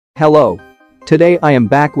Hello. Today I am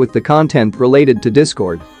back with the content related to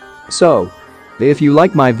Discord. So, if you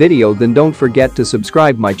like my video then don't forget to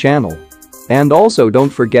subscribe my channel. And also don't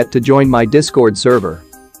forget to join my Discord server.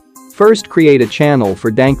 First create a channel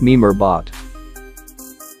for dank bot.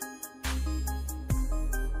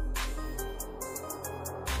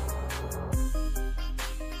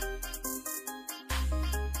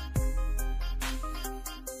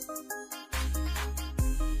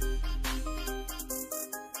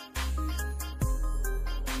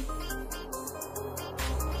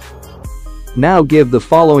 Now give the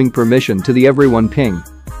following permission to the everyone ping.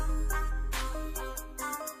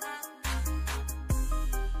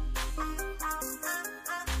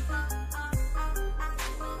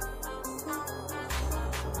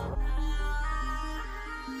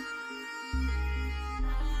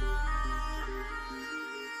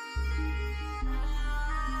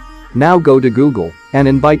 Now go to Google and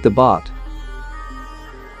invite the bot.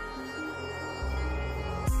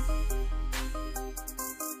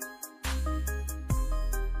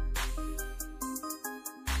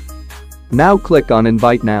 Now click on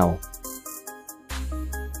Invite Now.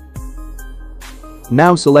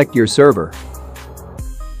 Now select your server.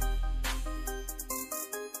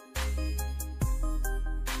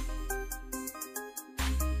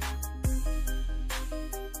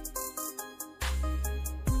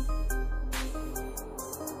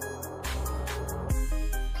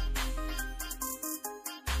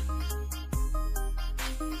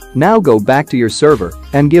 Now go back to your server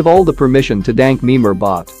and give all the permission to dank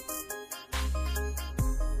bot.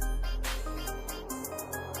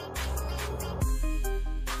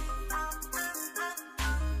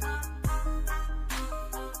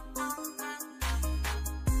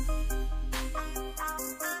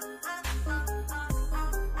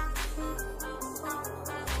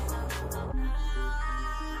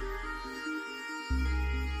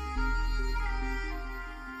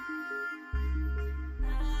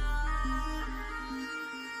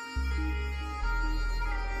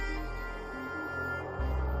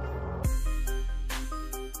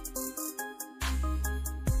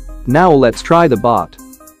 Now let's try the bot.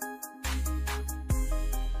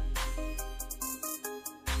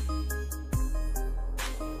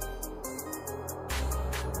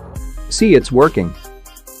 See, it's working.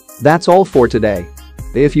 That's all for today.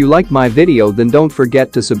 If you like my video then don't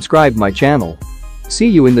forget to subscribe my channel. See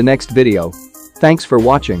you in the next video. Thanks for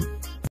watching.